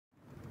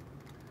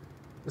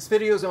This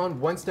video is on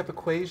one-step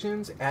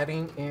equations,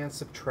 adding and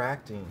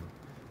subtracting.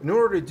 In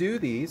order to do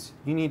these,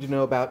 you need to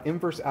know about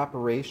inverse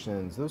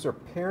operations. Those are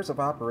pairs of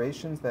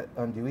operations that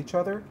undo each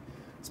other.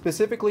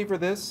 Specifically for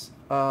this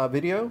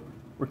video,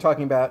 we're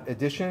talking about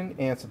addition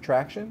and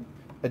subtraction.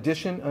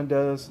 Addition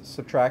undoes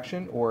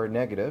subtraction or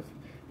negative,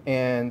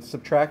 and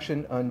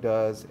subtraction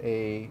undoes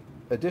a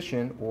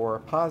addition or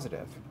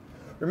positive.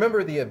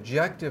 Remember, the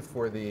objective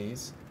for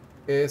these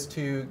is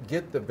to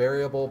get the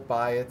variable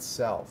by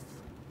itself.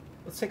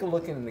 Let's take a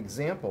look at an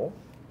example.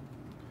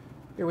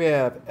 Here we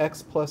have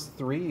x plus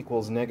 3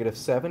 equals negative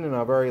 7, and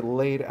I've already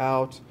laid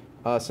out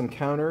some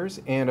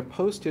counters and a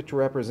post-it to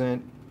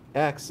represent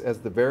x as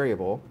the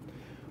variable.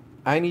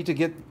 I need to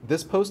get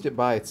this post-it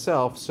by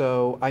itself,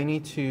 so I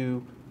need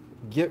to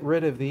get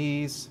rid of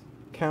these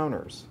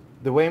counters.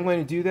 The way I'm going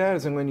to do that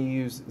is I'm going to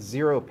use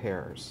zero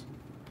pairs.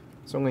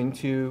 So I'm going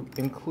to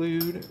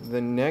include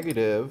the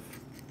negative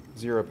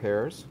zero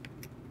pairs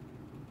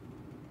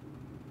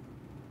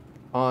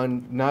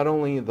on not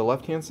only the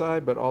left-hand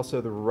side, but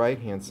also the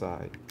right-hand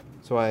side.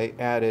 So I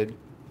added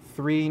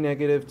 3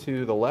 negative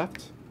to the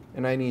left,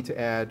 and I need to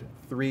add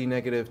 3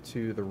 negative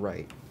to the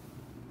right.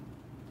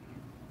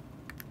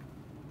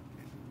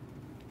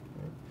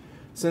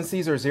 Since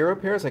these are zero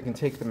pairs, I can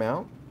take them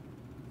out.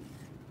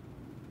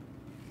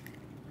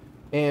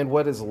 And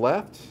what is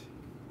left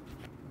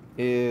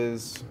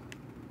is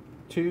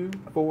 2,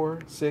 4,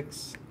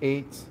 6,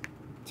 8,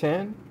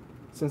 10.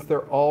 Since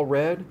they're all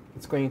red,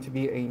 it's going to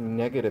be a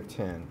negative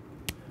 10.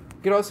 You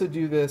could also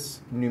do this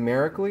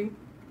numerically.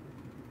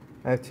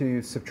 I have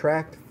to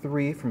subtract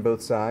 3 from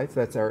both sides.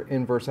 That's our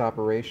inverse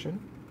operation.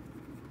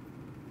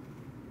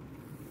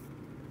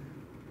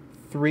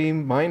 3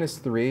 minus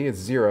 3 is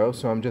 0,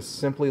 so I'm just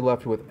simply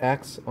left with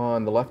x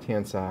on the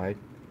left-hand side.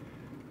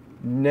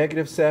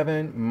 Negative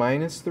 7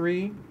 minus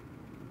 3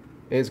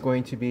 is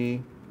going to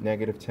be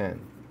negative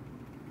 10.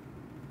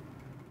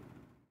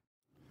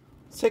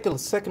 Let's take a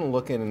second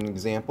look at an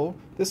example,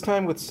 this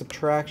time with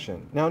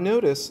subtraction. Now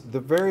notice the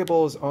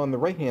variable is on the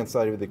right-hand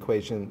side of the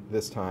equation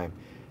this time.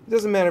 It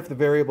doesn't matter if the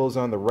variable is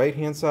on the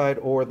right-hand side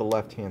or the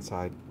left-hand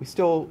side. We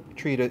still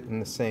treat it in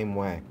the same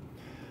way.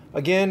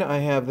 Again, I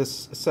have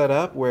this set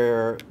up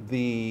where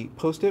the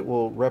post-it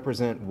will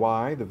represent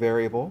y, the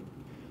variable.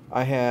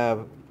 I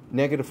have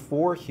negative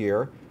 4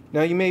 here.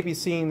 Now you may be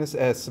seeing this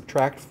as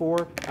subtract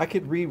 4. I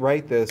could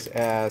rewrite this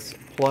as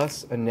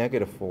plus a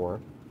negative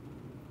 4.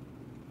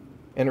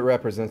 And it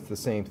represents the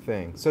same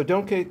thing. So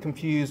don't get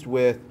confused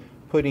with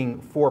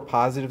putting 4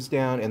 positives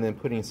down and then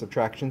putting a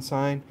subtraction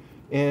sign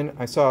in.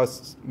 I saw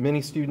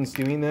many students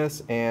doing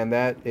this, and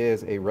that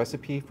is a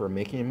recipe for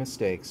making a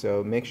mistake.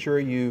 So make sure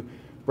you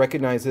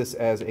recognize this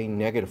as a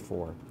negative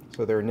 4.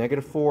 So there are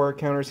negative 4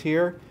 counters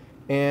here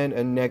and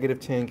a negative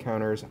 10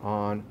 counters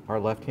on our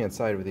left-hand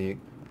side of the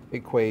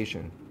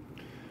equation.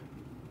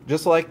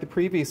 Just like the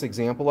previous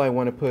example, I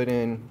want to put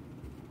in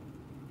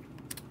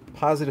a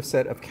positive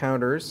set of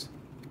counters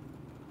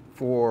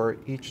for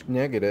each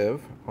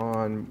negative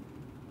on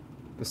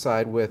the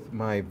side with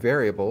my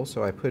variable.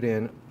 So I put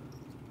in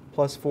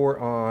plus 4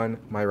 on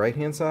my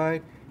right-hand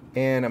side,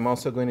 and I'm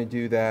also going to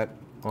do that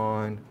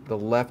on the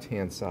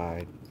left-hand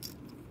side,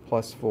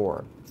 plus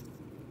 4.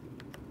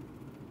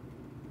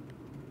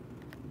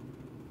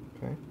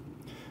 Okay.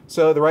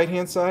 So the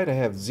right-hand side, I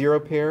have 0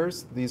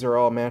 pairs. These are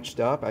all matched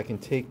up. I can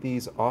take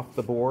these off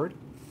the board.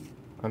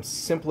 I'm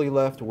simply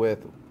left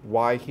with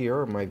y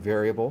here, or my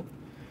variable.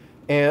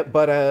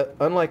 But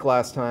unlike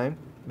last time,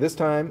 this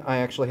time I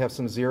actually have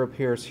some 0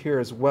 pairs here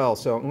as well.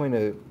 So I'm going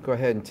to go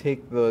ahead and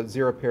take the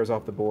 0 pairs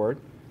off the board.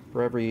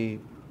 For every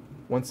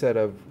one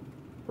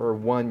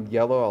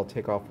yellow, I'll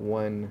take off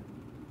 1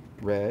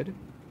 red.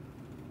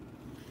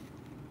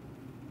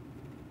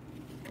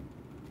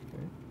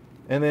 Okay.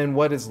 And then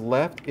what is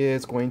left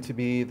is going to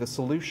be the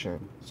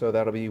solution. So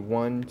that'll be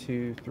 1,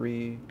 2,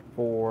 3,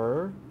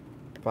 4,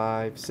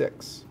 5,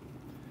 6.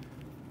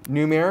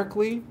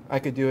 Numerically, I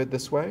could do it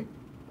this way.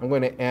 I'm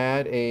going to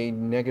add a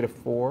negative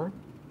 4.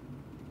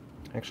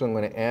 Actually, I'm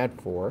going to add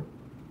 4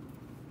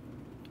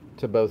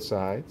 to both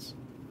sides.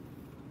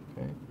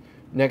 Okay.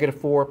 Negative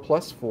 4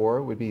 plus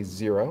 4 would be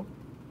 0.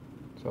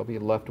 So I'll be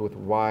left with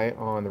y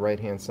on the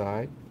right-hand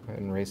side. Go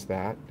ahead and erase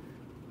that.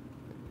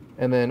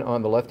 And then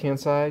on the left-hand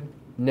side,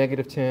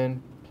 negative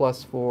 10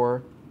 plus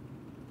 4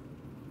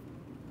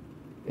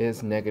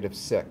 is negative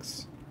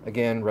 6.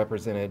 Again,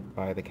 represented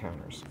by the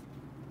counters.